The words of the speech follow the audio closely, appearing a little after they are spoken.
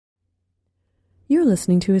You're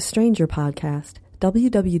listening to a Stranger podcast,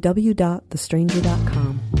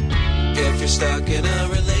 www.thestranger.com. If you're stuck in a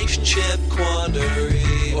relationship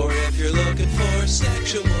quandary, or if you're looking for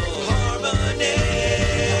sexual harmony,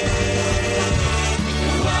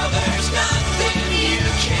 well, there's nothing you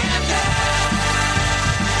can't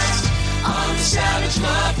ask on the Savage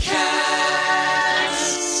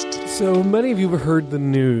Lovecast. So many of you have heard the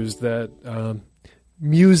news that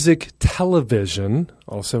music television,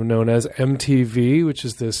 also known as MTV, which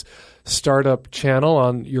is this startup channel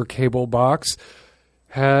on your cable box,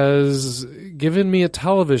 has given me a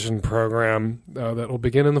television program that will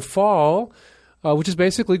begin in the fall, which is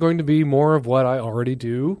basically going to be more of what I already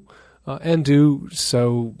do and do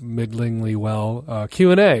so middlingly well,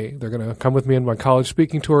 Q&A. They're going to come with me on my college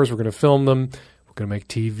speaking tours. We're going to film them. We're going to make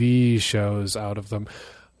TV shows out of them.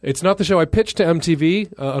 It's not the show I pitched to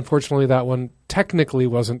MTV. Unfortunately, that one technically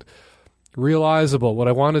wasn't realizable. What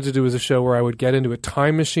I wanted to do was a show where I would get into a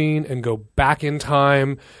time machine and go back in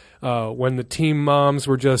time when the teen moms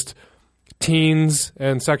were just teens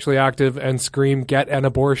and sexually active and scream, get an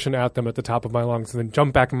abortion at them at the top of my lungs, and then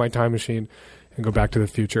jump back in my time machine and go back to the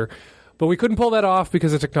future. But we couldn't pull that off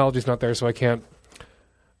because the technology's not there, so I can't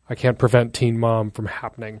prevent Teen Mom from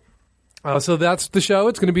happening. So that's the show.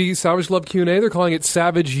 It's going to be Savage Love Q&A. They're calling it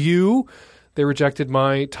Savage U. They rejected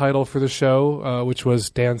my title for the show, which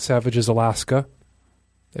was Dan Savage's Alaska.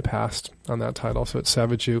 They passed on that title, so it's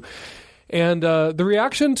Savage U. And the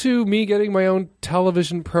reaction to me getting my own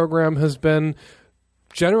television program has been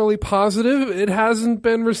generally positive. It hasn't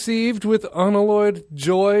been received with unalloyed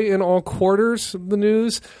joy in all quarters of the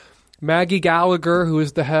news. Maggie Gallagher, who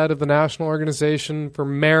is the head of the National Organization for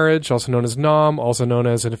Marriage, also known as NOM, also known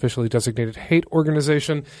as an officially designated hate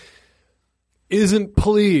organization, isn't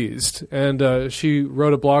pleased. And she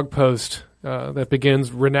wrote a blog post that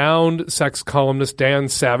begins, renowned sex columnist Dan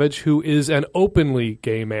Savage, who is an openly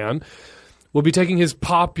gay man, will be taking his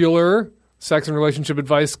popular sex and relationship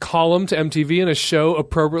advice column to MTV in a show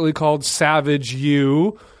appropriately called Savage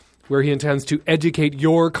U, where he intends to educate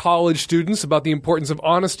your college students about the importance of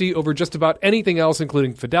honesty over just about anything else,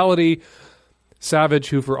 including fidelity. Savage,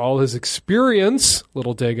 who for all his experience,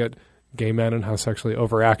 little dig at gay men and how sexually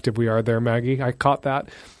overactive we are there, Maggie, I caught that.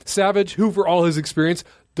 Savage, who for all his experience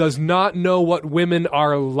does not know what women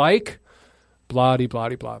are like, blah-de,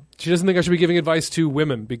 blah-de, blah. She doesn't think I should be giving advice to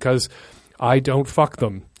women because I don't fuck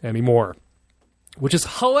them anymore, which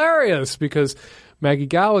is hilarious because Maggie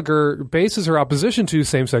Gallagher bases her opposition to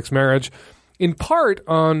same-sex marriage in part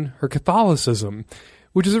on her Catholicism,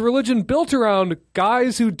 which is a religion built around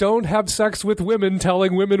guys who don't have sex with women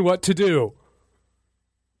telling women what to do.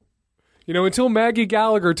 You know, until Maggie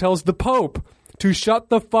Gallagher tells the Pope to shut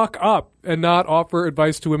the fuck up and not offer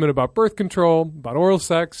advice to women about birth control, about oral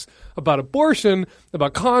sex, about abortion,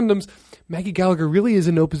 about condoms, Maggie Gallagher really is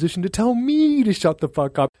in no position to tell me to shut the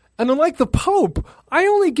fuck up. And unlike the Pope, I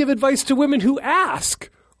only give advice to women who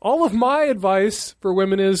ask. All of my advice for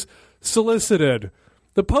women is solicited.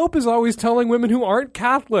 The Pope is always telling women who aren't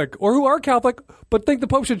Catholic or who are Catholic but think the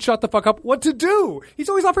Pope should shut the fuck up what to do. He's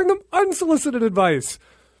always offering them unsolicited advice.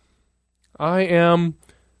 I am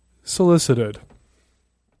solicited.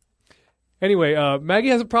 Anyway, Maggie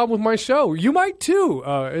has a problem with my show. You might too.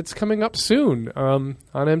 It's coming up soon on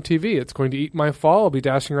MTV. It's going to eat my fall. I'll be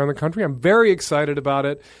dashing around the country. I'm very excited about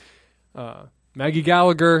it. Maggie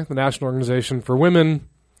Gallagher, the National Organization for Women,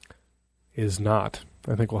 is not.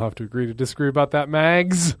 I think we'll have to agree to disagree about that,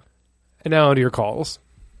 Mags. And now to your calls.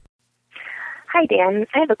 Hi, Dan.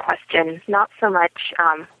 I have a question. Not so much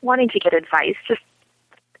wanting to get advice, just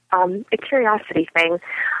a curiosity thing.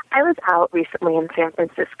 I was out recently in San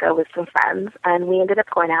Francisco with some friends, and we ended up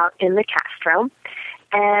going out in the Castro.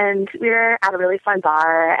 And we were at a really fun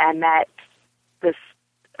bar and met this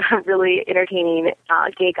really entertaining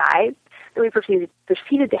gay guy that we proceeded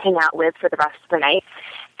to hang out with for the rest of the night.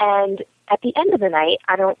 And at the end of the night,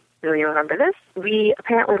 I don't really remember this, we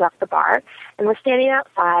apparently left the bar and were standing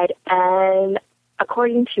outside, and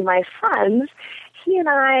according to my friends, he and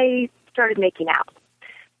I started making out.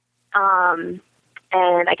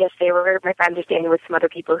 And I guess my friends are standing with some other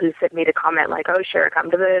people who made a comment like, oh, sure, come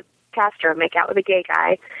to the Castro and make out with a gay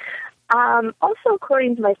guy. Also,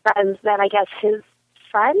 according to my friends, then I guess his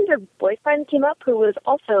friend or boyfriend came up who was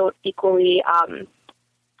also equally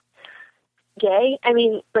gay. I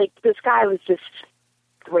mean, like, this guy was just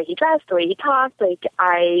the way he dressed, the way he talked. Like,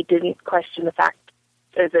 I didn't question the fact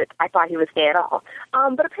that I thought he was gay at all.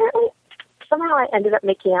 But apparently, somehow I ended up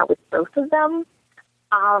making out with both of them.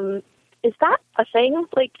 Is that a thing?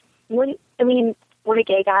 Like, would a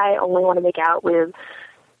gay guy only want to make out with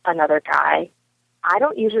another guy? I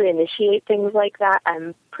don't usually initiate things like that.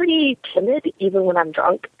 I'm pretty timid, even when I'm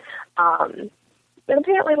drunk. But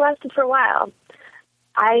apparently lasted for a while.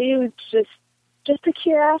 I just a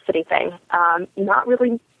curiosity thing. Not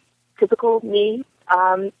really typical me.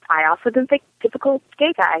 I also didn't think typical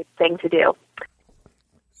gay guy thing to do.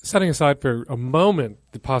 Setting aside for a moment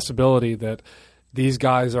the possibility that these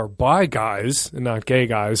guys are bi guys and not gay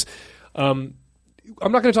guys, I'm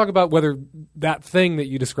not going to talk about whether that thing that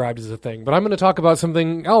you described is a thing, but I'm going to talk about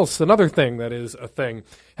something else, another thing that is a thing.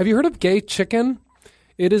 Have you heard of Gay Chicken?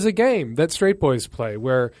 It is a game that straight boys play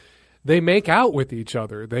where they make out with each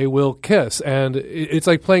other. They will kiss, and it's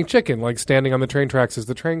like playing chicken, like standing on the train tracks as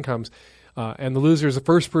the train comes. And the loser is the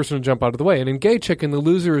first person to jump out of the way. And in Gay Chicken, the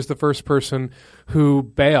loser is the first person who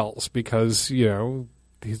bails because,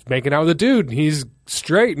 he's making out with a dude and he's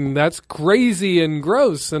straight, and that's crazy and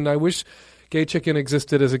gross. And I wish Gay Chicken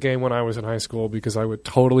existed as a game when I was in high school because I would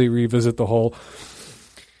totally revisit the whole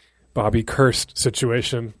Bobby Kirst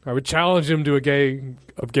situation. I would challenge him to a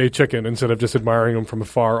Gay Chicken instead of just admiring him from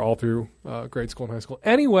afar all through grade school and high school.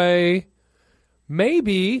 Anyway,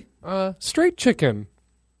 maybe Straight Chicken.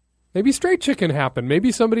 Maybe Straight Chicken happened.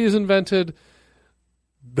 Maybe somebody has invented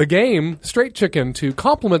the game Straight Chicken to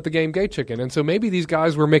complement the game Gay Chicken. And so maybe these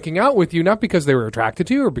guys were making out with you not because they were attracted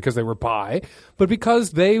to you or because they were bi, but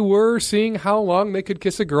because they were seeing how long they could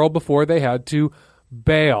kiss a girl before they had to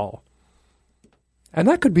bail. And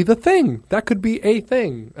that could be the thing. That could be a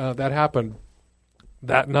thing that happened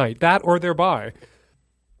that night. That or they're bi.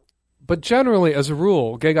 But generally, as a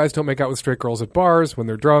rule, gay guys don't make out with straight girls at bars when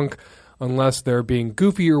they're drunk unless they're being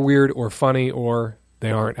goofy or weird or funny or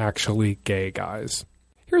they aren't actually gay guys.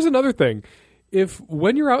 Here's another thing. If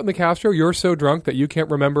when you're out in the Castro, you're so drunk that you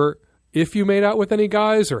can't remember if you made out with any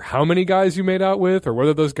guys or how many guys you made out with or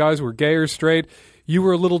whether those guys were gay or straight, you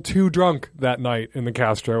were a little too drunk that night in the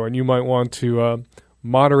Castro and you might want to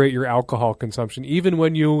moderate your alcohol consumption even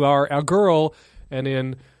when you are a girl and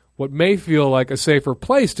in what may feel like a safer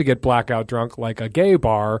place to get blackout drunk like a gay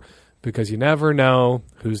bar because you never know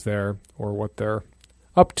who's there or what they're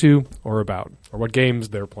up to or about or what games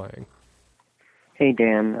they're playing. Hey,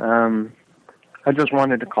 Dan. I just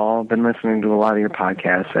wanted to call. I've been listening to a lot of your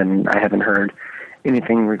podcasts, and I haven't heard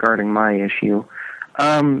anything regarding my issue.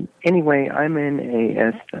 Anyway, I'm in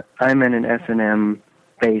an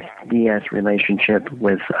S&M-based DS relationship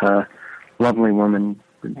with a lovely woman.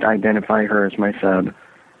 Identify her as my sub,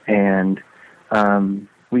 and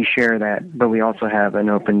we share that, but we also have an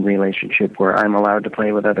open relationship where I'm allowed to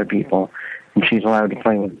play with other people, and she's allowed to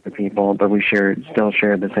play with other people, but we still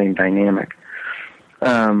share the same dynamic.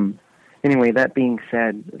 Anyway, that being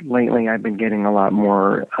said, lately I've been getting a lot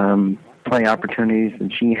more play opportunities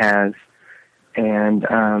than she has, and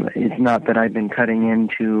it's not that I've been cutting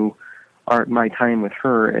into my time with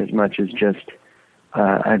her as much as just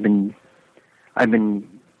I've been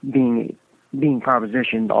being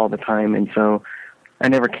propositioned all the time, and so I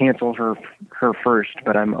never cancel her first,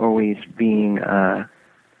 but I'm always being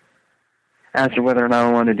asked whether or not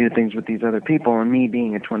I want to do things with these other people, and me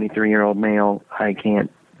being a 23-year-old male, I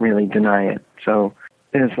can't really deny it. So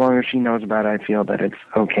as long as she knows about it, I feel that it's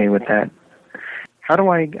okay with that. How do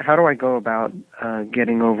I go about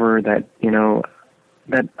getting over that,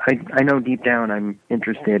 that I know deep down I'm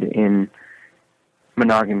interested in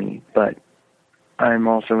monogamy, but I'm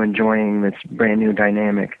also enjoying this brand new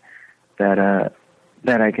dynamic that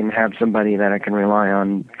I can have somebody that I can rely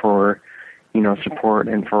on for, support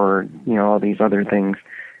and for, all these other things.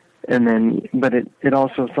 And then, but it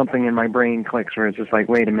also, something in my brain clicks where it's just like,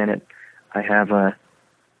 wait a minute, I have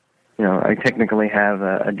I technically have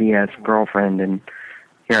a DS girlfriend, and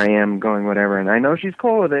here I am going whatever, and I know she's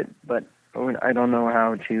cool with it, but I don't know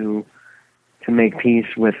how to make peace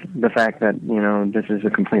with the fact that, this is a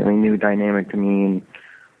completely new dynamic to me. And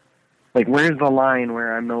like, where's the line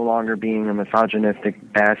where I'm no longer being a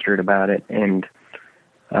misogynistic bastard about it and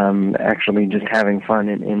actually just having fun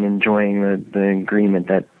and enjoying the agreement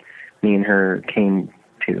that me and her came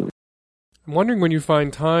to? I'm wondering when you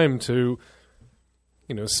find time to,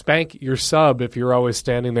 spank your sub if you're always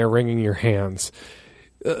standing there wringing your hands.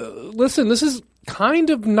 Listen, this is kind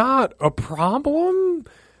of not a problem.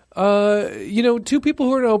 Two people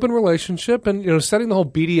who are in an open relationship and, setting the whole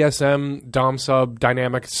BDSM dom-sub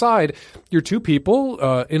dynamic aside, you're two people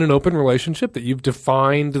in an open relationship that you've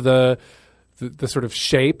defined the sort of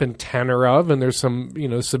shape and tenor of, and there's some,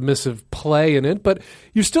 submissive play in it, but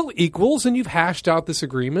you're still equals, and you've hashed out this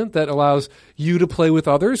agreement that allows you to play with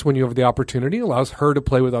others when you have the opportunity, allows her to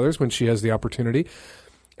play with others when she has the opportunity.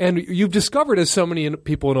 And you've discovered, as so many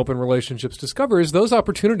people in open relationships discover, is those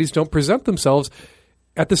opportunities don't present themselves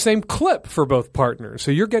at the same clip for both partners.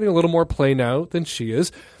 So you're getting a little more play now than she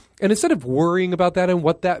is. And instead of worrying about that and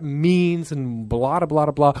what that means and blah, blah,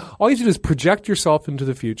 blah, blah, all you do is project yourself into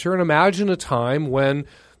the future and imagine a time when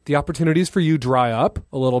the opportunities for you dry up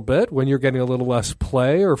a little bit, when you're getting a little less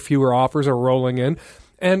play or fewer offers are rolling in,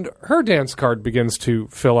 and her dance card begins to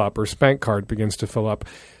fill up or spank card begins to fill up.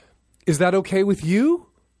 Is that okay with you?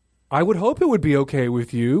 I would hope it would be okay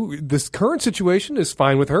with you. This current situation is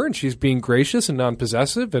fine with her, and she's being gracious and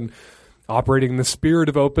non-possessive and operating in the spirit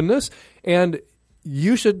of openness. And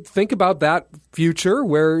you should think about that future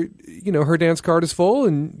where, her dance card is full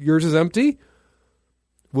and yours is empty.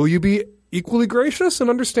 Will you be equally gracious and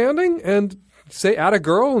understanding and say, add a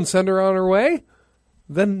girl and send her on her way?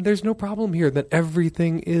 Then there's no problem here. Then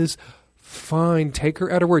everything is fine. Take her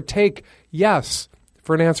at her word. Take yes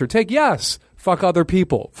for an answer. Take yes, fuck other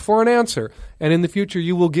people for an answer. And in the future,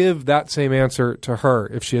 you will give that same answer to her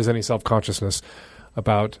if she has any self-consciousness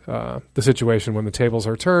about the situation when the tables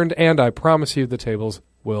are turned. And I promise you the tables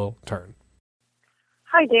will turn.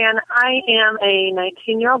 Hi, Dan. I am a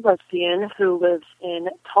 19-year-old lesbian who lives in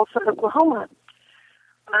Tulsa, Oklahoma.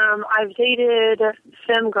 I've dated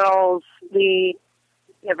femme girls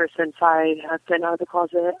ever since I have been out of the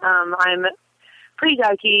closet. I'm pretty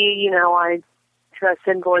dykey. I dress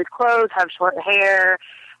in boys' clothes, have short hair.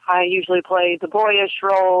 I usually play the boyish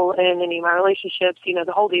role in any of my relationships,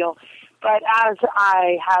 the whole deal. But as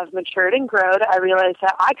I have matured and grown, I realize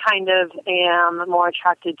that I kind of am more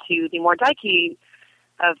attracted to the more dykey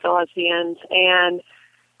of the lesbians, and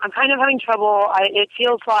I'm kind of having trouble. It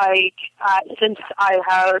feels like since I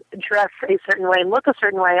have dressed a certain way and look a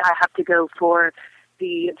certain way, I have to go for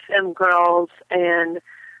the femme girls, and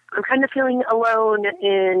I'm kind of feeling alone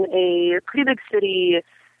in a pretty big city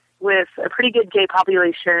with a pretty good gay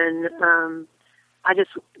population. I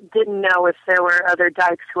just didn't know if there were other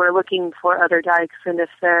dykes who are looking for other dykes, and if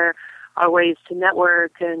there are ways to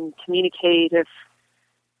network and communicate. If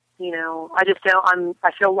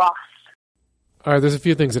I feel lost. All right, there's a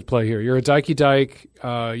few things at play here. You're a dykey dyke.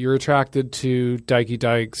 You're attracted to dykey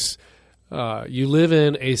dykes. You live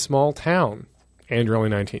in a small town, and you're only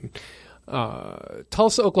 19.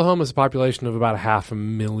 Tulsa, Oklahoma has a population of about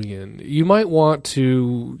 500,000. You might want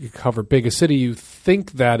to cover big a city you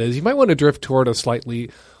think that is. You might want to drift toward a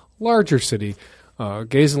slightly larger city.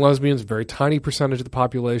 Gays and lesbians, a very tiny percentage of the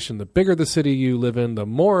population. The bigger the city you live in, the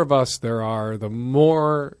more of us there are, the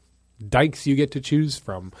more dykes you get to choose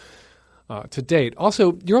from to date.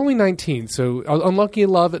 Also, you're only 19, so unlucky in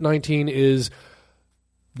love at 19 is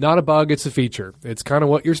not a bug, it's a feature. It's kind of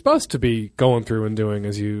what you're supposed to be going through and doing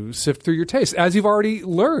as you sift through your taste. As you've already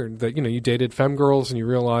learned that, you dated femme girls and you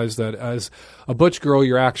realize that as a butch girl,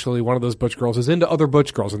 you're actually one of those butch girls who's into other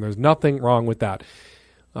butch girls, and there's nothing wrong with that.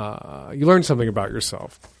 You learn something about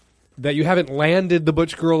yourself. That you haven't landed the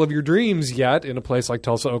butch girl of your dreams yet in a place like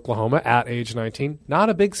Tulsa, Oklahoma at age 19. Not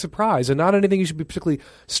a big surprise and not anything you should be particularly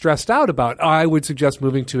stressed out about. I would suggest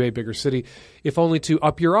moving to a bigger city, if only to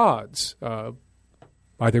up your odds.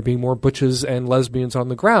 By there being more butches and lesbians on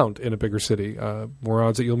the ground in a bigger city. More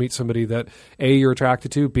odds that you'll meet somebody that A, you're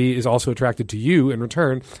attracted to, B, is also attracted to you in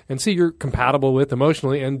return, and C, you're compatible with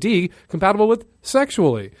emotionally, and D, compatible with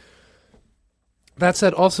sexually. That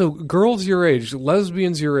said, also, girls your age,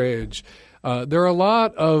 lesbians your age, there are a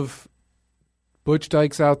lot of butch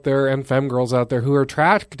dykes out there and femme girls out there who are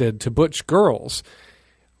attracted to butch girls.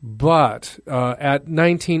 But at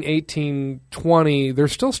 19, 18, 20, they're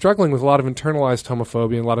still struggling with a lot of internalized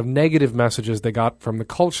homophobia and a lot of negative messages they got from the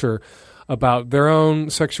culture about their own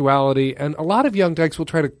sexuality. And a lot of young dykes will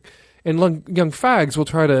try to, and young fags will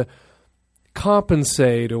try to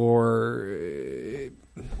compensate or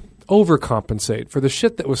overcompensate for the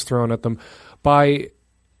shit that was thrown at them by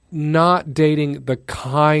not dating the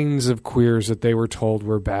kinds of queers that they were told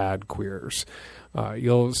were bad queers.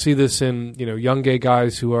 You'll see this in, young gay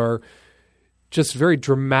guys who are just very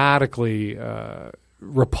dramatically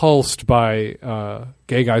repulsed by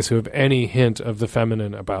gay guys who have any hint of the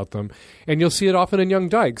feminine about them. And you'll see it often in young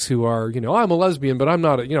dykes who are, I'm a lesbian, but I'm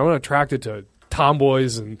not, I'm not attracted to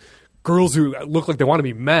tomboys and girls who look like they want to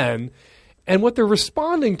be men. And what they're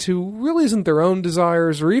responding to really isn't their own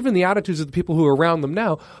desires or even the attitudes of the people who are around them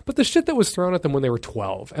now, but the shit that was thrown at them when they were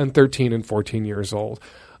 12 and 13 and 14 years old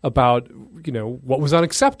about, what was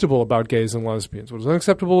unacceptable about gays and lesbians. What was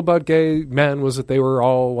unacceptable about gay men was that they were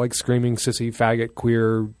all like screaming sissy, faggot,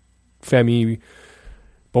 queer, femi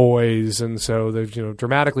boys. And so they,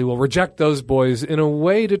 dramatically will reject those boys in a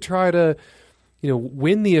way to try to,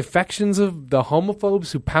 win the affections of the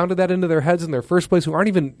homophobes who pounded that into their heads in their first place, who aren't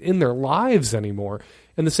even in their lives anymore.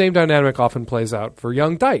 And the same dynamic often plays out for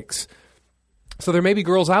young dykes. So there may be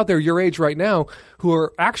girls out there your age right now who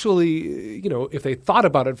are actually, if they thought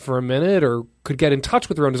about it for a minute or could get in touch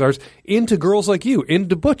with their own desires, into girls like you,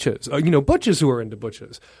 into butches, butches who are into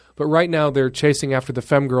butches. But right now they're chasing after the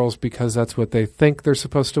femme girls because that's what they think they're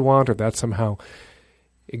supposed to want, or that somehow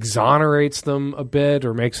exonerates them a bit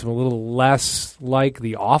or makes them a little less like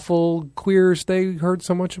the awful queers they heard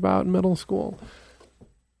so much about in middle school.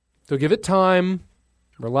 So give it time,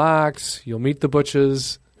 relax, you'll meet the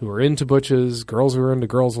butches who are into butches, girls who are into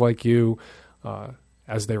girls like you,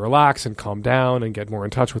 as they relax and calm down and get more in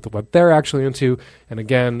touch with what they're actually into. And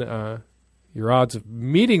again, your odds of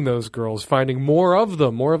meeting those girls, finding more of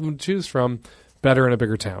them to choose from, better in a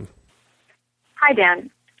bigger town. Hi, Dan.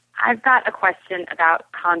 I've got a question about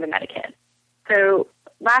condom etiquette. So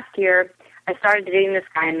last year, I started dating this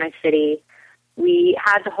guy in my city. We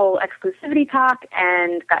had the whole exclusivity talk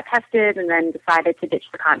and got tested and then decided to ditch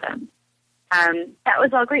the condom. That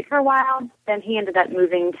was all great for a while. Then he ended up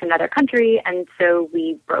moving to another country, and so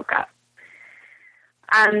we broke up.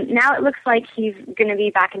 Now it looks like he's going to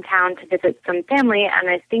be back in town to visit some family, and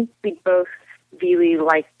I think we'd both really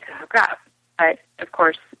like to hook up. But, of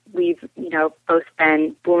course, we've, both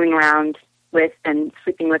been fooling around with and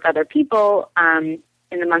sleeping with other people in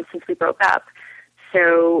the months since we broke up.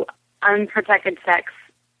 So unprotected sex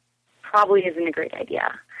probably isn't a great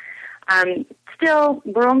idea. Still,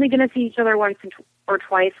 we're only going to see each other once or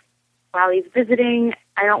twice while he's visiting.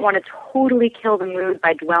 I don't want to totally kill the mood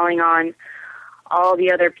by dwelling on all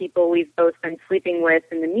the other people we've both been sleeping with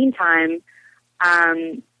in the meantime.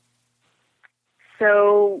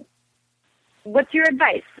 So what's your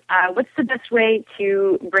advice? What's the best way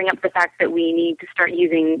to bring up the fact that we need to start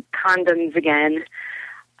using condoms again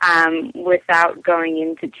without going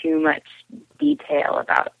into too much detail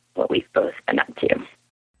about what we've both been up to?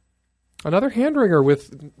 Another hand-wringer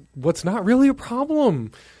with what's not really a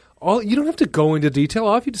problem. You don't have to go into detail.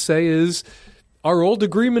 All you have to say is, our old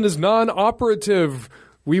agreement is non-operative.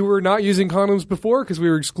 We were not using condoms before because we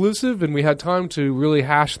were exclusive and we had time to really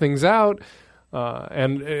hash things out.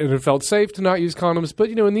 And it felt safe to not use condoms. But,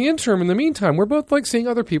 in the interim, in the meantime, we're both seeing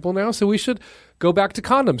other people now, so we should go back to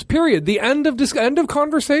condoms. Period. The end of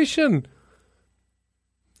conversation.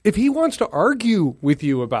 If he wants to argue with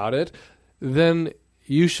you about it, then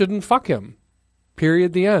you shouldn't fuck him.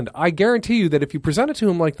 Period. The end. I guarantee you that if you present it to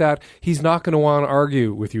him like that, he's not going to want to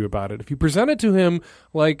argue with you about it. If you present it to him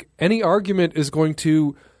like any argument is going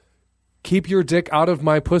to keep your dick out of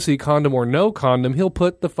my pussy, condom or no condom, he'll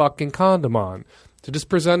put the fucking condom on. To just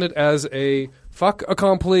present it as a fuck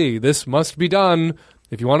accompli. This must be done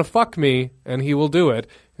if you want to fuck me, and he will do it.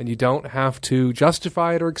 And you don't have to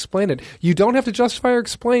justify it or explain it. You don't have to justify or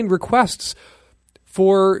explain requests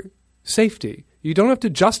for safety. You don't have to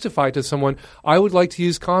justify to someone, I would like to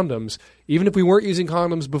use condoms. Even if we weren't using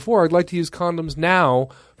condoms before, I'd like to use condoms now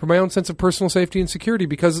for my own sense of personal safety and security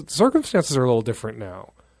because the circumstances are a little different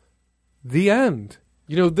now. The end.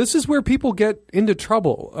 This is where people get into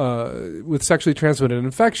trouble with sexually transmitted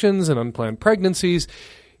infections and unplanned pregnancies,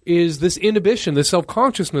 is this inhibition, this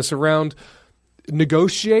self-consciousness around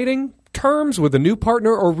negotiating terms with a new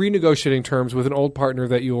partner or renegotiating terms with an old partner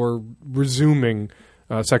that you're resuming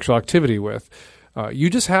sexual activity with. You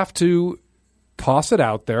just have to toss it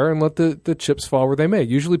out there and let the chips fall where they may.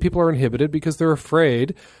 Usually people are inhibited because they're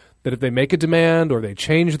afraid that if they make a demand or they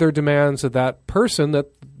change their demands, that person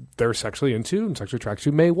that they're sexually into and sexually attracted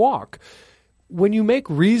to may walk. When you make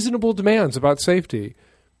reasonable demands about safety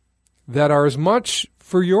that are as much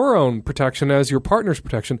for your own protection as your partner's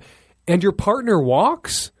protection, and your partner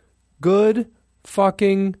walks, good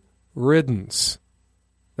fucking riddance.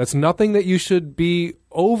 That's nothing that you should be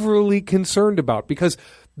overly concerned about because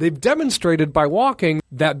they've demonstrated by walking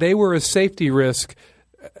that they were a safety risk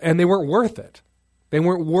and they weren't worth it. They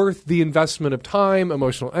weren't worth the investment of time,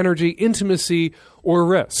 emotional energy, intimacy, or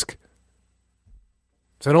risk.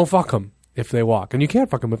 So don't fuck them if they walk. And you can't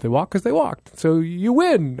fuck them if they walk because they walked. So you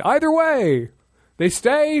win either way. They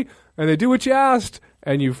stay and they do what you asked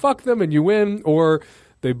and you fuck them and you win, or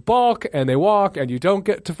they balk and they walk and you don't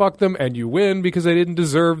get to fuck them and you win because they didn't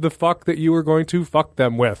deserve the fuck that you were going to fuck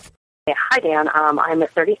them with. Yeah, hi, Dan. I'm a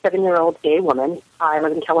 37-year-old gay woman. I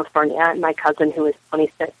live in California, and my cousin, who is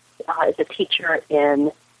 26, is a teacher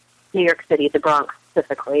in New York City, the Bronx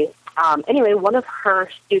specifically. Anyway, one of her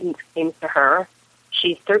students came to her.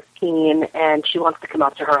 She's 13, and she wants to come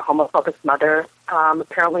out to her homophobic mother.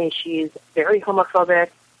 Apparently, she's very homophobic,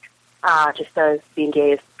 just says being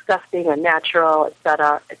gay is disgusting, unnatural, et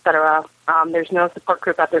cetera, et cetera. There's no support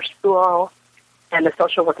group at their school, and the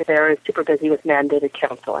social worker there is super busy with mandated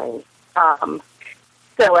counseling.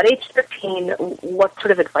 So at age 13, what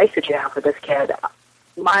sort of advice would you have for this kid?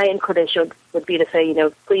 my inclination would be to say,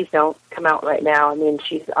 please don't come out right now. I mean,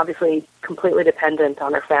 she's obviously completely dependent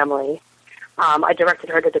on her family. I directed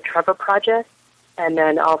her to the Trevor Project and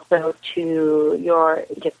then also to your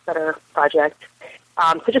Get Better Project.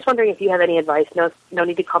 So just wondering if you have any advice. No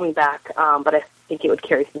need to call me back, but I think it would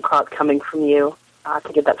carry some clout coming from you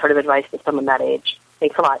to give that sort of advice to someone that age.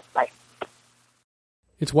 Thanks a lot. Bye.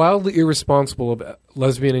 It's wildly irresponsible of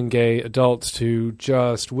lesbian and gay adults to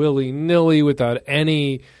just willy-nilly, without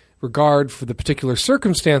any regard for the particular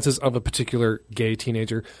circumstances of a particular gay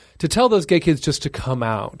teenager, to tell those gay kids just to come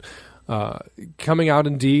out. Coming out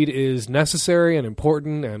indeed is necessary and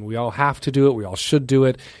important, and we all have to do it. We all should do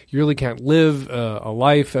it. You really can't live a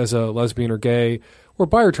life as a lesbian or gay or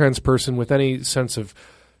bi or trans person with any sense of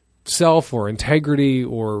self or integrity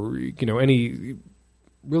or any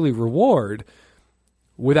really reward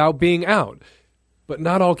without being out. But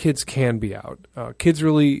not all kids can be out. Kids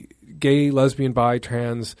really, gay, lesbian, bi,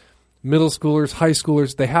 trans, middle schoolers, high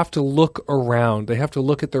schoolers, they have to look around. They have to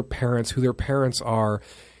look at their parents, who their parents are,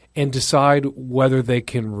 and decide whether they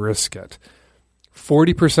can risk it.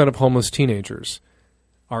 40% of homeless teenagers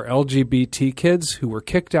are LGBT kids who were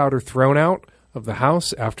kicked out or thrown out of the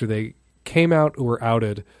house after they came out or were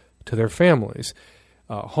outed to their families.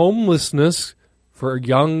 Homelessness for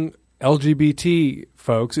young LGBT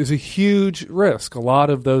folks is a huge risk. A lot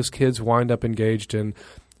of those kids wind up engaged in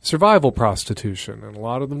survival prostitution, and a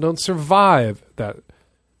lot of them don't survive that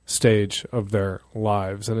stage of their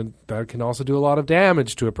lives. And that can also do a lot of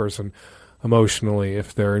damage to a person emotionally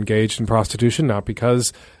if they're engaged in prostitution, not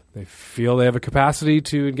because they feel they have a capacity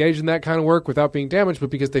to engage in that kind of work without being damaged, but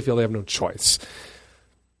because they feel they have no choice.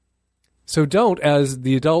 So don't, as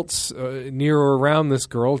the adults near or around this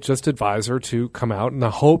girl, just advise her to come out in the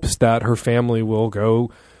hopes that her family will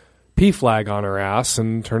go P-flag on her ass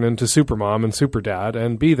and turn into supermom and superdad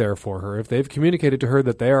and be there for her. If they've communicated to her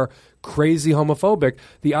that they are crazy homophobic,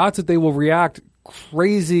 the odds that they will react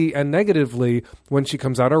crazy and negatively when she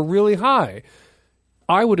comes out are really high.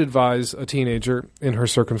 I would advise a teenager in her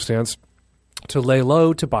circumstance to lay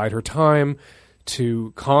low, to bide her time,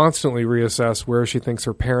 to constantly reassess where she thinks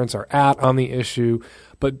her parents are at on the issue,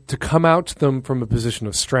 but to come out to them from a position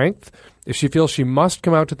of strength. If she feels she must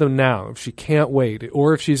come out to them now, if she can't wait,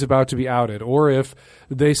 or if she's about to be outed, or if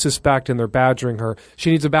they suspect and they're badgering her, she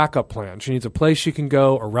needs a backup plan. She needs a place she can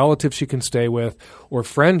go, a relative she can stay with, or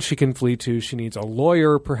friends she can flee to. She needs a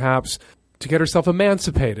lawyer, perhaps, to get herself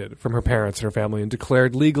emancipated from her parents and her family and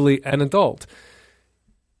declared legally an adult.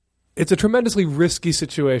 It's a tremendously risky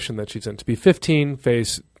situation that she's in. To be 15,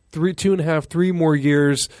 face 2.5, 3 more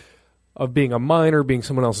years of being a minor, being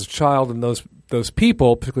someone else's child, and those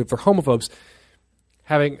people, particularly if they're homophobes,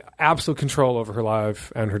 having absolute control over her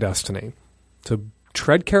life and her destiny. So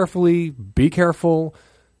tread carefully, be careful,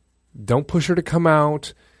 don't push her to come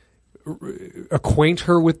out, acquaint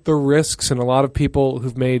her with the risks, and a lot of people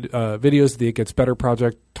who've made videos of the It Gets Better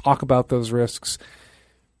Project talk about those risks.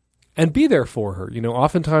 And be there for her.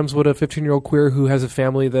 Oftentimes what a 15-year-old queer who has a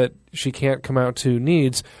family that she can't come out to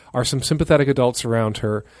needs are some sympathetic adults around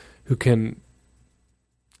her who can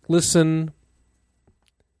listen,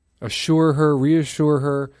 assure her, reassure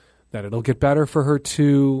her that it'll get better for her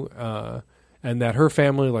too, and that her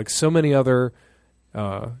family, like so many other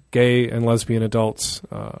gay and lesbian adults,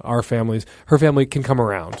 her family can come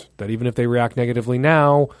around. That even if they react negatively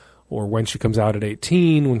now, or when she comes out at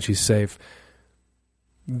 18, when she's safe,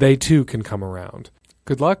 they too can come around.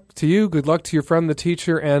 Good luck to you. Good luck to your friend, the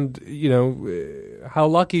teacher. And, how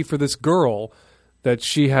lucky for this girl that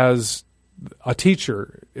she has a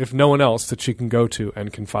teacher, if no one else, that she can go to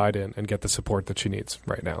and confide in and get the support that she needs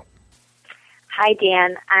right now. Hi,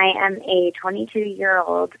 Dan. I am a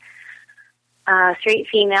 22-year-old straight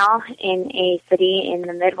female in a city in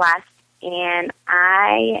the Midwest, and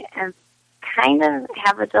I am kind of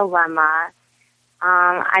have a dilemma.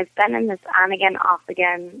 I've been in this on-again,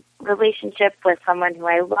 off-again relationship with someone who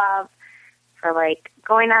I love for,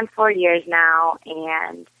 going on 4 years now,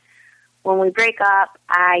 and when we break up,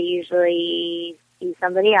 I usually see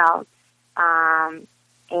somebody else,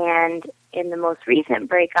 and in the most recent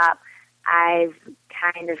breakup, I've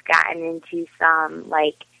kind of gotten into some,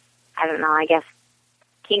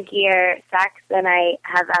 kinkier sex than I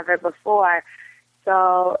have ever before,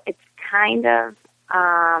 so it's kind of,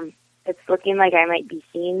 it's looking like I might be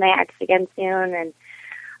seeing my ex again soon, and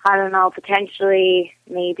I don't know, potentially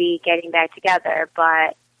maybe getting back together,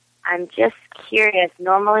 but I'm just curious.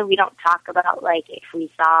 Normally we don't talk about, if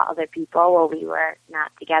we saw other people while we were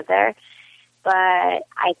not together, but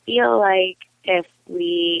I feel like if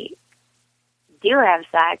we do have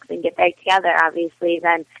sex and get back together, obviously,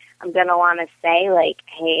 then I'm going to want to say,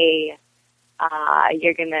 hey,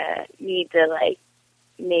 you're going to need to, like,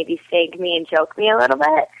 maybe spank me and choke me a little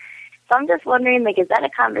bit. So I'm just wondering, like, is that a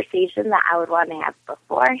conversation that I would want to have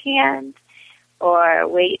beforehand or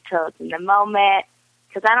wait till the moment?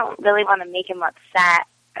 Because I don't really want to make him upset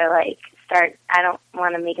or, like, I don't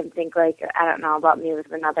want to make him think, like, I don't know, about me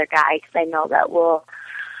with another guy, because I know that will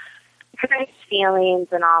hurt his feelings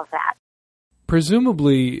and all of that.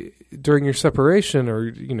 Presumably, during your separation or,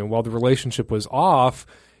 you know, while the relationship was off,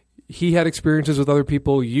 he had experiences with other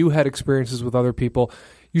people, you had experiences with other people.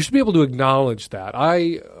 You should be able to acknowledge that.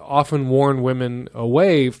 I often warn women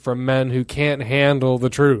away from men who can't handle the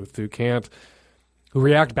truth, who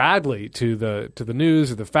react badly to the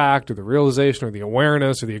news or the fact or the realization or the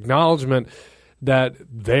awareness or the acknowledgement that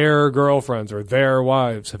their girlfriends or their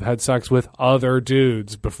wives have had sex with other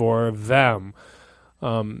dudes before them.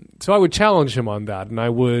 So I would challenge him on that, and I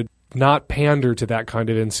would not pander to that kind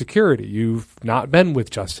of insecurity. You've not been with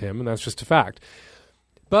just him, and that's just a fact.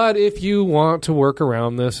 But if you want to work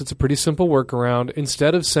around this, it's a pretty simple workaround.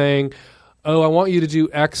 Instead of saying, oh, I want you to do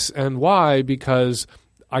X and Y because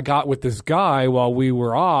I got with this guy while we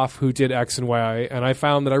were off who did X and Y, and I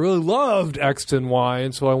found that I really loved X and Y,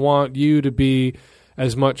 and so I want you to be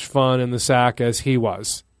as much fun in the sack as he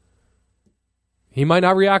was. He might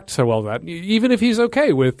not react so well to that. Even if he's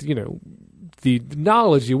okay with, you know, the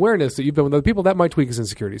knowledge, the awareness that you've been with other people, that might tweak his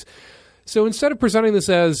insecurities. So instead of presenting this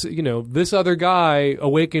as, you know, this other guy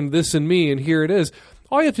awakened this in me and here it is,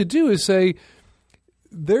 all you have to do is say,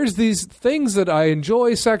 there's these things that I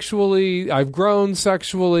enjoy sexually, I've grown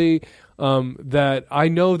sexually, that I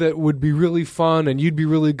know that would be really fun and you'd be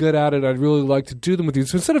really good at it. I'd really like to do them with you.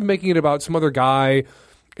 So instead of making it about some other guy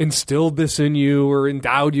instilled this in you or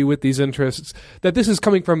endowed you with these interests, that this is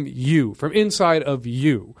coming from you, from inside of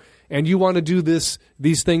you. And you want to do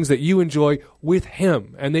these things that you enjoy with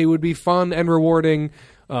him. And they would be fun and rewarding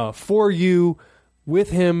for you,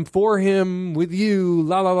 with him, for him, with you,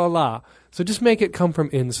 la, la, la, la. So just make it come from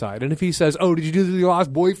inside. And if he says, oh, did you do this with your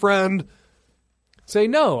last boyfriend? Say,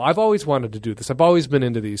 no, I've always wanted to do this. I've always been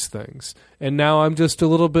into these things. And now I'm just a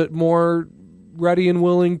little bit more ready and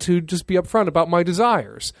willing to just be upfront about my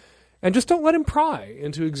desires. And just don't let him pry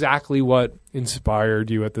into exactly what inspired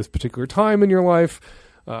you at this particular time in your life,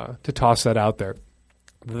 to toss that out there.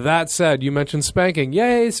 That said, you mentioned spanking.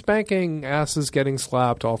 Yay, spanking. Asses getting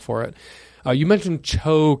slapped, all for it. You mentioned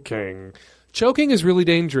choking. Choking is really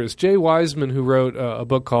dangerous. Jay Wiseman, who wrote a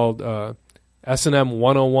book called S&M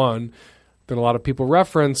 101, that a lot of people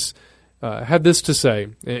reference, had this to say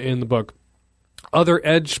in the book. Other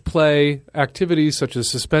edge play activities such as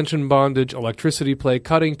suspension bondage, electricity play,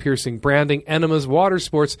 cutting, piercing, branding, enemas, water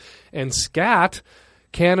sports, and scat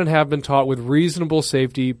can and have been taught with reasonable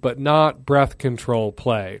safety, but not breath control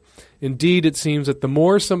play. Indeed, it seems that the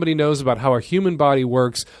more somebody knows about how a human body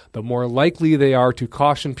works, the more likely they are to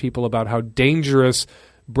caution people about how dangerous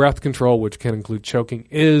breath control, which can include choking,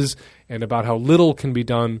 is, and about how little can be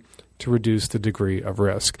done to reduce the degree of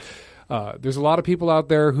risk. There's a lot of people out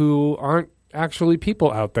there who aren't actually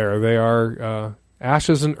people out there. They are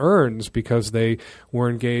ashes and urns because they were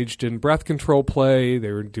engaged in breath control play,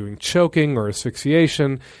 they were doing choking or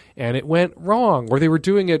asphyxiation, and it went wrong. Or they were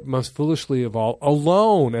doing it, most foolishly of all,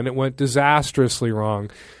 alone, and it went disastrously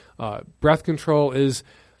wrong. Breath control is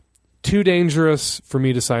too dangerous for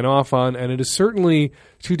me to sign off on, and it is certainly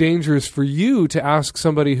too dangerous for you to ask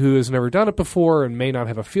somebody who has never done it before and may not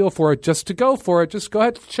have a feel for it just to go for it. Just go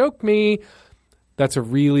ahead, choke me. That's a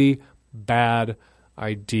really bad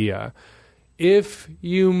idea. If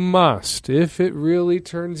you must, if it really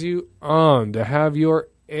turns you on to have your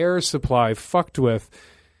air supply fucked with,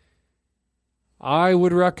 I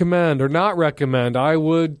would recommend, or not recommend, I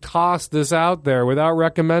would toss this out there without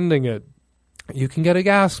recommending it. You can get a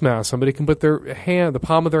gas mask. Somebody can put their hand, the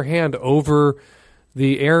palm of their hand over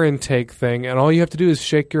the air intake thing, and all you have to do is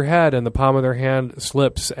shake your head, and the palm of their hand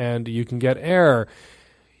slips, and you can get air.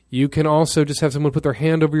 You can also just have someone put their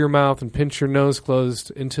hand over your mouth and pinch your nose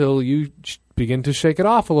closed until you begin to shake it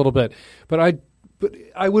off a little bit. But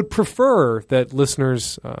I would prefer that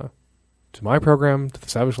listeners to my program, to the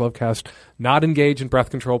Savage Lovecast, not engage in breath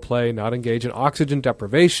control play, not engage in oxygen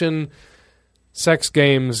deprivation, sex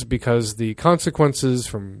games, because the consequences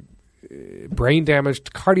from brain damage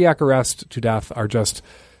to cardiac arrest to death are just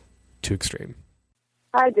too extreme.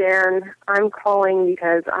 Hi, Dan. I'm calling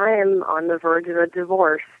because I am on the verge of a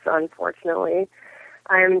divorce, unfortunately.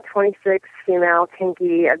 I am 26, female,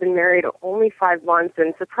 kinky. I've been married only 5 months,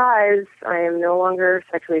 and surprise, I am no longer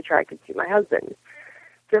sexually attracted to my husband.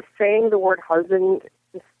 Just saying the word husband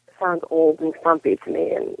just sounds old and stumpy to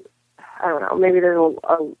me, and I don't know, maybe there's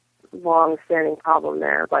a long-standing problem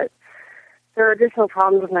there, but there are additional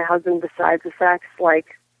problems with my husband besides the sex, like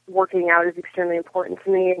working out is extremely important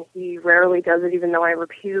to me, and he rarely does it, even though I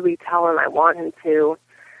repeatedly tell him I want him to.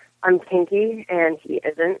 I'm kinky, and he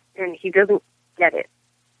isn't, and he doesn't get it,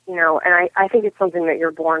 you know, and I think it's something that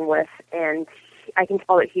you're born with, and I can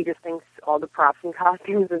tell that he just thinks all the props and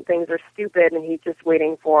costumes and things are stupid, and he's just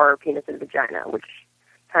waiting for penis and vagina, which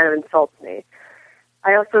kind of insults me.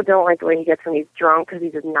 I also don't like the way he gets when he's drunk because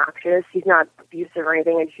he's obnoxious. He's not abusive or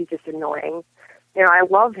anything, and he's just annoying. You know, I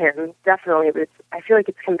love him, definitely, but I feel like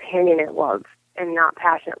it's companionate love and not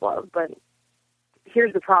passionate love. But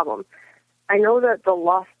here's the problem. I know that the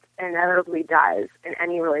lust inevitably dies in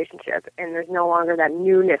any relationship, and there's no longer that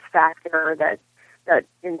newness factor that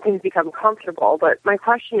and things become comfortable. But my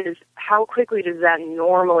question is, how quickly does that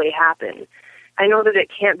normally happen? I know that it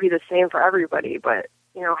can't be the same for everybody, but,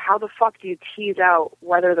 you know, how the fuck do you tease out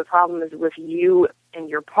whether the problem is with you and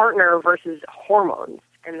your partner versus hormones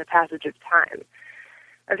and the passage of time?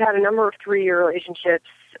 I've had a number of 3-year relationships,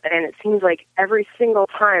 and it seems like every single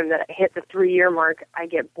time that I hit the 3-year mark, I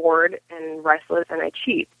get bored and restless and I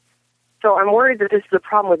cheat. So I'm worried that this is a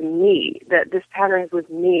problem with me, that this pattern is with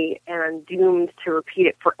me, and I'm doomed to repeat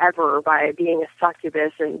it forever by being a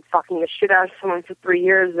succubus and fucking the shit out of someone for 3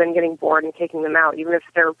 years, then getting bored and kicking them out, even if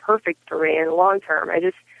they're perfect for me in the long term.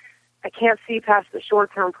 I can't see past the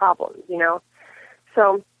short-term problems, you know?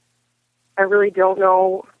 So I really don't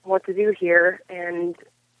know what to do here, and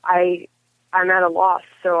I'm at a loss,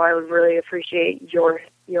 so I would really appreciate your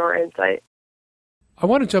insight. I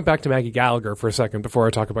want to jump back to Maggie Gallagher for a second before I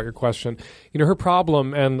talk about your question. You know, her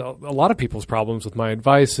problem, and a lot of people's problems with my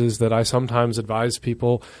advice, is that I sometimes advise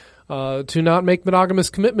people to not make monogamous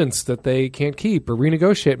commitments that they can't keep, or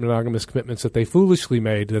renegotiate monogamous commitments that they foolishly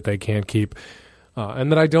made that they can't keep,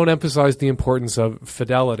 and that I don't emphasize the importance of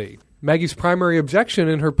fidelity. Maggie's primary objection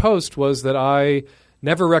in her post was that I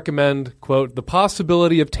never recommend, quote, the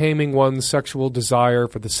possibility of taming one's sexual desire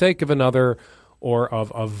for the sake of another or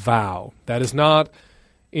of a vow. That is not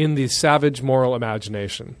in the savage moral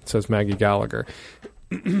imagination, says Maggie Gallagher.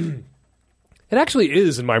 It actually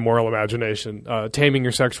is in my moral imagination, taming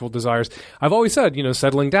your sexual desires. I've always said, you know,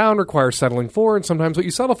 settling down requires settling for, and sometimes what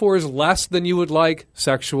you settle for is less than you would like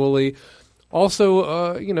sexually.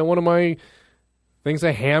 Also, you know, one of my things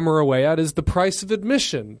I hammer away at is the price of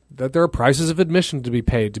admission, that there are prices of admission to be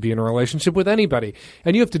paid to be in a relationship with anybody.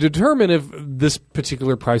 And you have to determine if this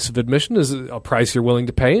particular price of admission is a price you're willing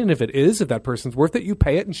to pay, and if it is, if that person's worth it, you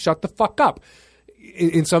pay it and shut the fuck up.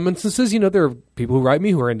 In some instances, you know, there are people who write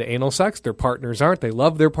me who are into anal sex. Their partners aren't. They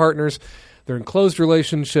love their partners. They're in closed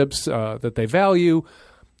relationships that they value,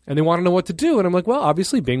 and they want to know what to do. And I'm like, well,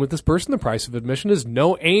 obviously, being with this person, the price of admission is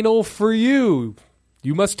no anal for you.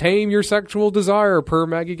 You must tame your sexual desire, per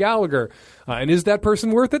Maggie Gallagher. And is that person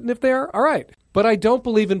worth it? And if they are, all right. But I don't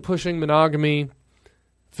believe in pushing monogamy,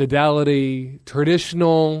 fidelity,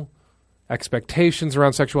 traditional expectations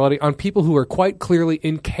around sexuality on people who are quite clearly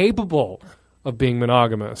incapable of being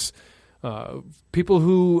monogamous. People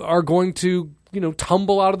who are going to, you know,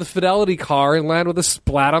 tumble out of the fidelity car and land with a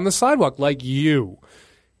splat on the sidewalk, like you.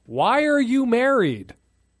 Why are you married?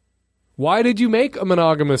 Why did you make a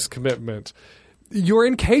monogamous commitment? You're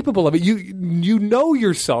incapable of it. You know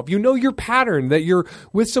yourself. You know your pattern, that you're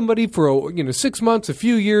with somebody for 6 months, a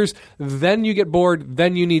few years, then you get bored,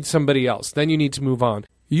 then you need somebody else, then you need to move on.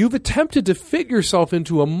 You've attempted to fit yourself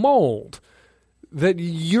into a mold that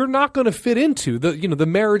you're not going to fit into, the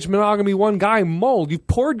marriage monogamy one guy mold. You've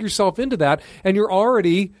poured yourself into that, and you're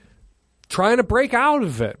already trying to break out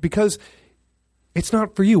of it because it's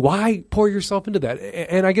not for you. Why pour yourself into that?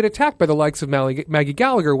 And I get attacked by the likes of Maggie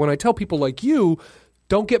Gallagher when I tell people like you,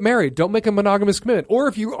 don't get married. Don't make a monogamous commitment. Or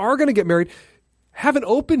if you are going to get married, have an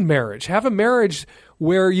open marriage. Have a marriage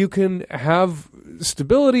where you can have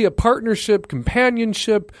stability, a partnership,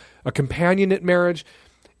 companionship, a companionate marriage,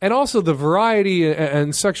 and also the variety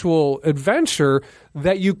and sexual adventure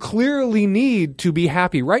that you clearly need to be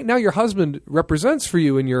happy. Right now, your husband represents for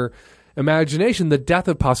you in your imagination the death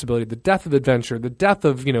of possibility, the death of adventure, the death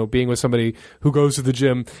of being with somebody who goes to the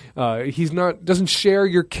gym. Doesn't share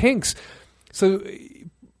your kinks. So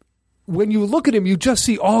when you look at him, you just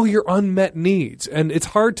see all your unmet needs, and it's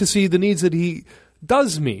hard to see the needs that he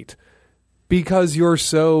does meet because you're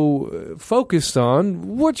so focused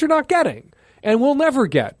on what you're not getting and will never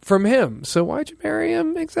get from him. So why'd you marry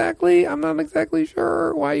him exactly? I'm not exactly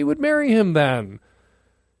sure why you would marry him then.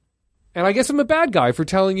 And I guess I'm a bad guy for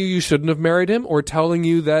telling you shouldn't have married him, or telling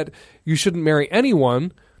you that you shouldn't marry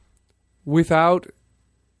anyone without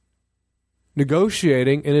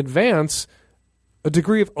negotiating in advance a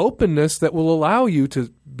degree of openness that will allow you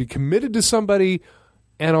to be committed to somebody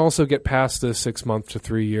and also get past the 6 month to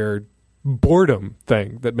 3 year boredom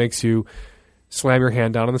thing that makes you slam your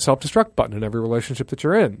hand down on the self-destruct button in every relationship that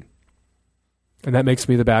you're in. And that makes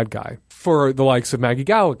me the bad guy for the likes of Maggie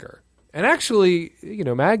Gallagher. And actually,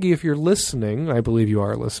 Maggie, if you're listening, I believe you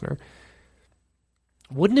are a listener,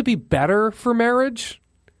 wouldn't it be better for marriage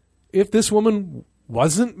if this woman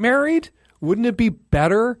wasn't married? Wouldn't it be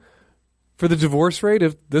better for the divorce rate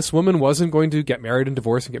if this woman wasn't going to get married and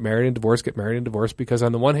divorce and get married and divorce, get married and divorce? Because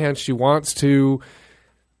on the one hand, she wants to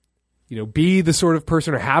be the sort of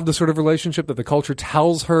person or have the sort of relationship that the culture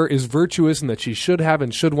tells her is virtuous and that she should have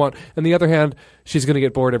and should want. On the other hand, she's going to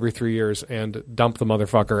get bored every 3 years and dump the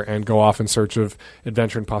motherfucker and go off in search of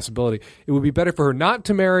adventure and possibility. It would be better for her not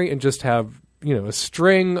to marry and just have, a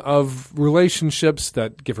string of relationships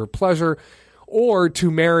that give her pleasure, or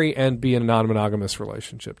to marry and be in a non-monogamous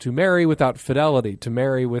relationship, to marry without fidelity, to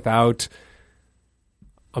marry without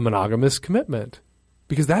a monogamous commitment.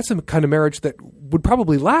 Because that's the kind of marriage that would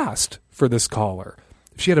probably last for this caller.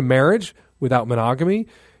 If she had a marriage without monogamy,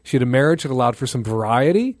 she had a marriage that allowed for some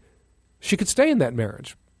variety, she could stay in that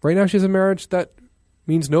marriage. Right now she has a marriage that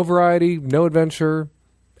means no variety, no adventure,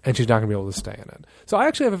 and she's not going to be able to stay in it. So I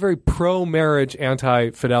actually have a very pro-marriage,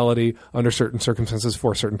 anti-fidelity, under certain circumstances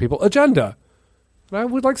for certain people, agenda. And I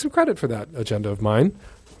would like some credit for that agenda of mine.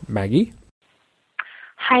 Maggie?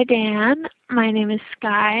 Hi, Dan. My name is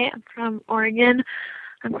Sky. I'm from Oregon.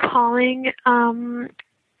 I'm calling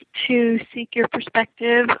to seek your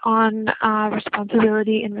perspective on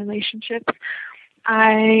responsibility in relationships.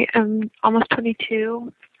 I am almost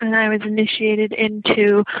 22, and I was initiated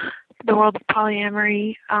into the world of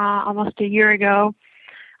polyamory almost a year ago.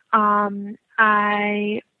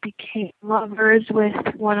 I became lovers with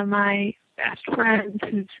one of my best friends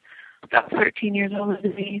who's about 13 years older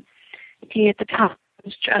than me. He, at the time,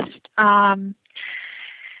 was just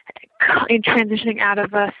in transitioning out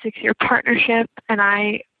of a 6-year partnership, and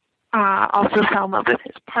I also fell in love with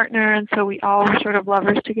his partner, and so we all were sort of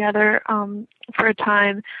lovers together for a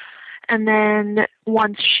time. And then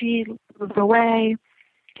once she moved away,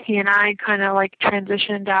 he and I kind of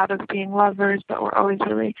transitioned out of being lovers, but we're always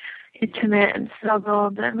really intimate and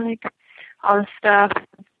snuggled and all this stuff.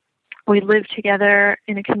 We lived together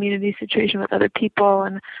in a community situation with other people,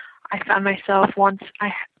 and I found myself, once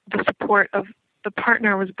the support of the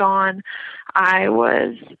partner was gone, I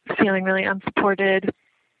was feeling really unsupported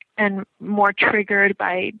and more triggered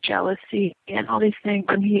by jealousy and all these things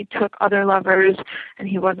when he took other lovers and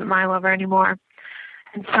he wasn't my lover anymore.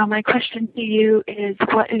 And so my question to you is,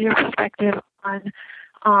 what is your perspective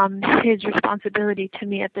on his responsibility to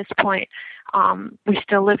me at this point? We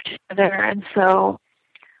still live together, and so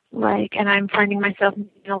and I'm finding myself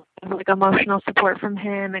emotional support from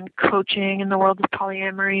him and coaching in the world of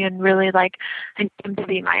polyamory, and really I need him to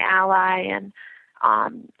be my ally and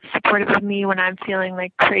supportive of me when I'm feeling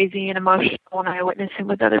crazy and emotional when I witness him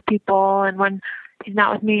with other people and when he's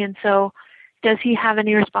not with me. And so does he have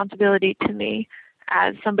any responsibility to me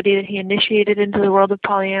as somebody that he initiated into the world of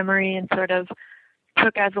polyamory and sort of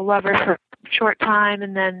took as a lover for a short time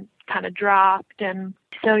and then kind of dropped? And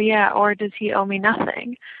so, or does he owe me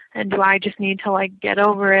nothing? And do I just need to get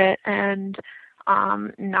over it and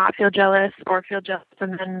not feel jealous, or feel jealous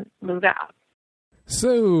and then move out?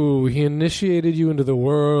 So he initiated you into the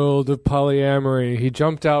world of polyamory. He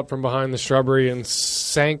jumped out from behind the shrubbery and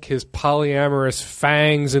sank his polyamorous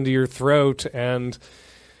fangs into your throat, and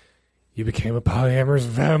you became a polyamorous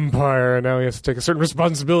vampire. And now he has to take a certain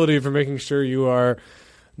responsibility for making sure you are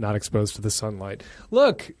not exposed to the sunlight.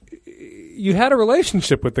 Look, you had a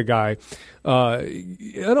relationship with the guy,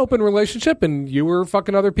 an open relationship, and you were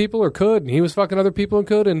fucking other people or could, and he was fucking other people and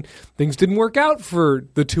could, and things didn't work out for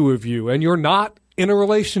the two of you, and you're not in a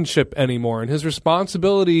relationship anymore, and his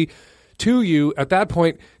responsibility to you at that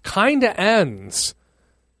point kind of ends.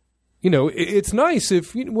 It's nice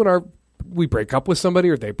if when we break up with somebody,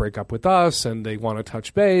 or they break up with us and they want to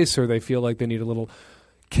touch base, or they feel like they need a little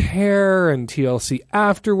care and TLC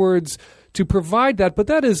afterwards, to provide that. But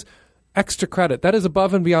that is extra credit. That is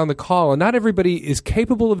above and beyond the call. And not everybody is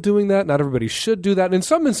capable of doing that. Not everybody should do that. And in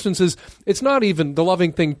some instances, it's not even the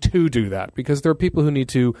loving thing to do that, because there are people who need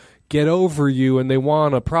to get over you and they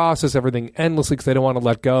want to process everything endlessly because they don't want to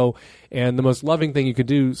let go. And the most loving thing you could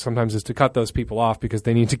do sometimes is to cut those people off, because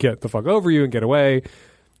they need to get the fuck over you and get away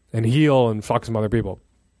and heal and fuck some other people.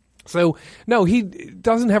 So, no, he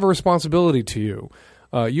doesn't have a responsibility to you.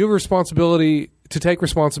 You have a responsibility to take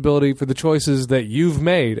responsibility for the choices that you've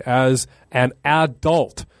made as an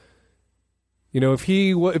adult.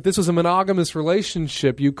 If this was a monogamous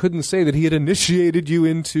relationship, you couldn't say that he had initiated you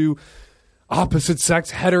into opposite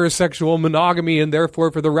sex heterosexual monogamy, and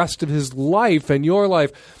therefore for the rest of his life and your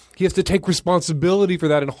life He has to take responsibility for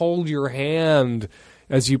that and hold your hand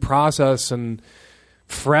as you process and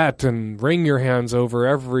fret and wring your hands over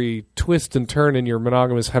every twist and turn in your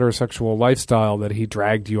monogamous heterosexual lifestyle that he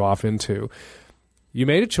dragged you off into. You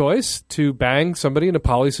made a choice to bang somebody in a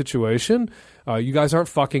poly situation. You guys aren't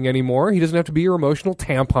fucking anymore. He doesn't have to be your emotional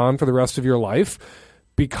tampon for the rest of your life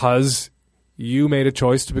because you made a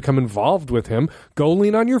choice to become involved with him. Go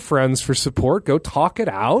lean on your friends for support. Go talk it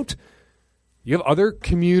out. You have other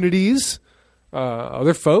communities,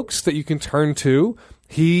 other folks that you can turn to.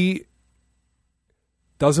 He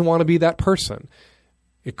doesn't want to be that person.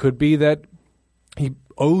 It could be that he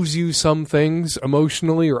owes you some things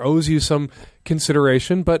emotionally or owes you some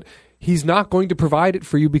consideration, but he's not going to provide it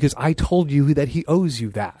for you because I told you that he owes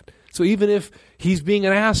you that. So even if he's being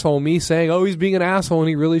an asshole, me saying, oh, he's being an asshole and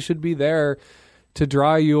he really should be there to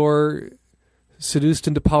dry your seduced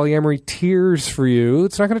into polyamory tears for you,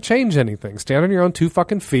 it's not going to change anything. Stand on your own 2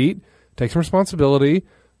 fucking feet, take some responsibility,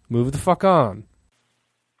 move the fuck on.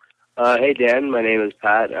 Hey, Dan, my name is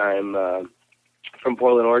Pat. I'm from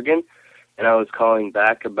Portland, Oregon, and I was calling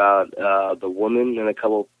back about the woman in a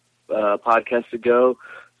couple podcasts ago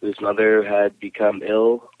whose mother had become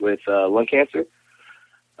ill with lung cancer.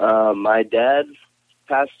 My dad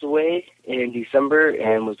passed away in December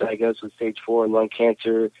and was diagnosed with stage 4 lung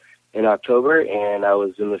cancer in October, and I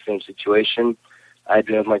was in the same situation. I had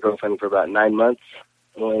been with my girlfriend for about 9 months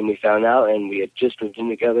when we found out, and we had just moved in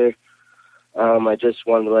together. I just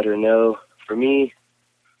wanted to let her know, for me,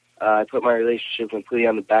 I put my relationship completely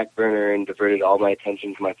on the back burner and diverted all my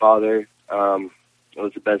attention to my father. It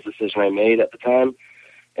was the best decision I made at the time.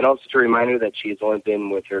 And also to remind her that she has only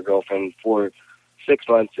been with her girlfriend for 6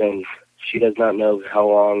 months, and she does not know how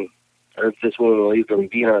long, or if this woman will even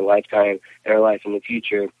be in her lifetime, in her life in the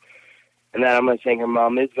future. And that I'm not saying her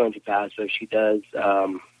mom is going to pass, so if she does,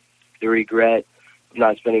 the regret of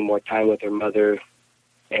not spending more time with her mother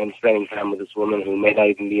and spending time with this woman who may not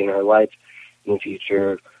even be in her life in the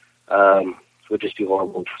future would just be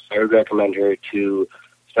horrible. So I would recommend her to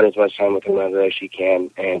spend as much time with her mother as she can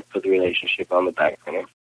and put the relationship on the back burner.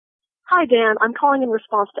 Hi, Dan. I'm calling in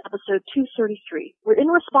response to episode 233. We're in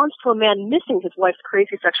response to a man missing his wife's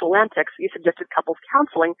crazy sexual antics. He suggested couples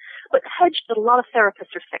counseling, but hedged that a lot of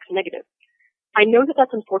therapists are sex negative. I know that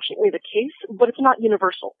that's unfortunately the case, but it's not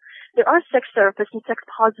universal. There are sex therapists and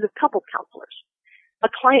sex-positive couples counselors.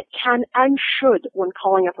 A client can and should, when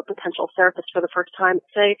calling up a potential therapist for the first time,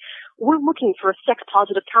 say, we're looking for a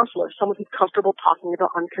sex-positive counselor, someone who's comfortable talking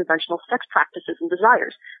about unconventional sex practices and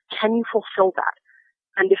desires. Can you fulfill that?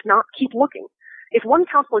 And if not, keep looking. If one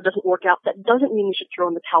counselor doesn't work out, that doesn't mean you should throw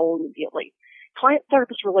in the towel immediately.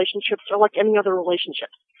 Client-therapist relationships are like any other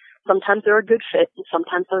relationships. Sometimes they're a good fit, and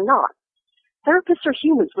sometimes they're not. Therapists are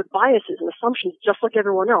humans with biases and assumptions just like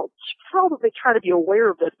everyone else. Probably try to be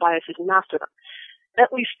aware of those biases and master them.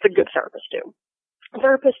 At least the good therapists do.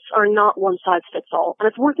 Therapists are not one-size-fits-all, and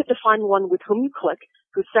it's worth it to find one with whom you click,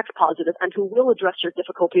 who's sex-positive, and who will address your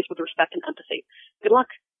difficulties with respect and empathy. Good luck.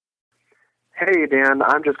 Hey, Dan.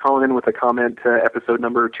 I'm just calling in with a comment to episode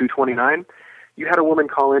number 229. You had a woman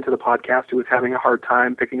call into the podcast who was having a hard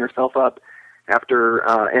time picking herself up after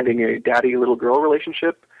ending a daddy-little girl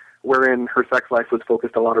relationship, wherein her sex life was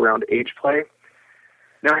focused a lot around age play.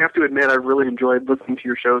 Now, I have to admit, I've really enjoyed listening to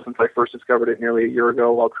your show since I first discovered it nearly a year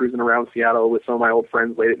ago while cruising around Seattle with some of my old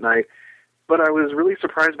friends late at night. But I was really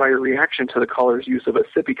surprised by your reaction to the caller's use of a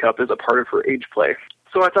sippy cup as a part of her age play.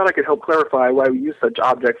 So I thought I could help clarify why we use such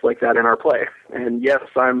objects like that in our play. And yes,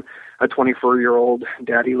 I'm a 24-year-old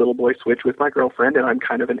daddy little boy switch with my girlfriend, and I'm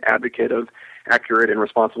kind of an advocate of accurate and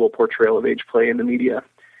responsible portrayal of age play in the media.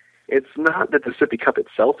 It's not that the sippy cup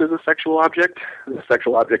itself is a sexual object. The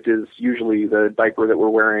sexual object is usually the diaper that we're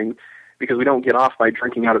wearing, because we don't get off by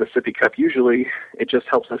drinking out of a sippy cup. Usually, it just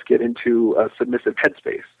helps us get into a submissive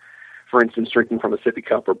headspace. For instance, drinking from a sippy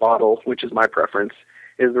cup or bottle, which is my preference,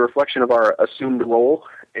 is the reflection of our assumed role,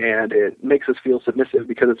 and it makes us feel submissive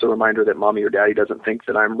because it's a reminder that mommy or daddy doesn't think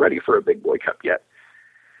that I'm ready for a big boy cup yet.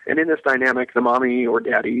 And in this dynamic, the mommy or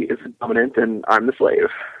daddy is dominant and I'm the slave.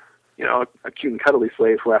 You know, a cute and cuddly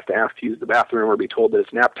slave who has to ask to use the bathroom or be told that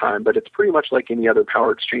it's nap time, but it's pretty much like any other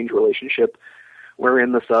power exchange relationship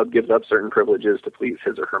wherein the sub gives up certain privileges to please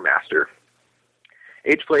his or her master.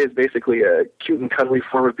 Age play is basically a cute and cuddly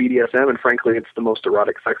form of BDSM, and frankly, it's the most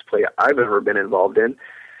erotic sex play I've ever been involved in.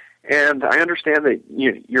 And I understand that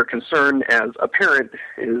your concern as a parent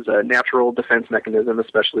is a natural defense mechanism,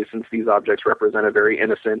 especially since these objects represent a very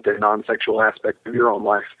innocent and non-sexual aspect of your own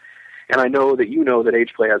life. And I know that you know that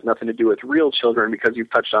age play has nothing to do with real children because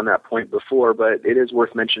you've touched on that point before, but it is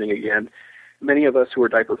worth mentioning again. many of us who are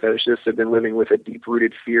diaper fetishists have been living with a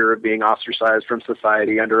deep-rooted fear of being ostracized from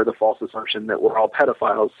society under the false assumption that we're all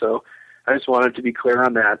pedophiles. So I just wanted to be clear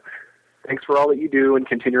on that. Thanks for all that you do and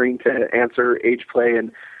continuing to answer age play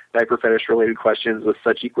and diaper fetish-related questions with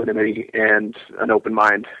such equanimity and an open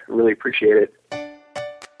mind. Really appreciate it.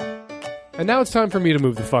 And now it's time for me to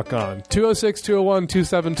move the fuck on.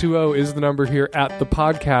 206-201-2720 is the number here at the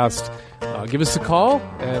podcast. Give us a call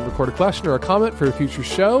and record a question or a comment for a future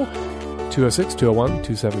show.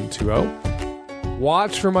 206-201-2720.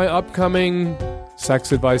 Watch for my upcoming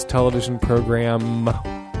sex advice television program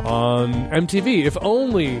on MTV, if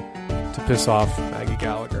only to piss off Maggie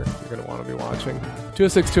Gallagher. You're going to want to be watching.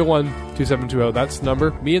 206-201-2720. That's the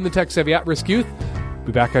number. Me and the tech-savvy at-risk youth.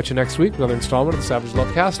 Be back at you next week with another installment of the Savage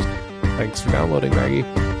Love Cast. Thanks for downloading,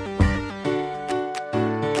 Maggie.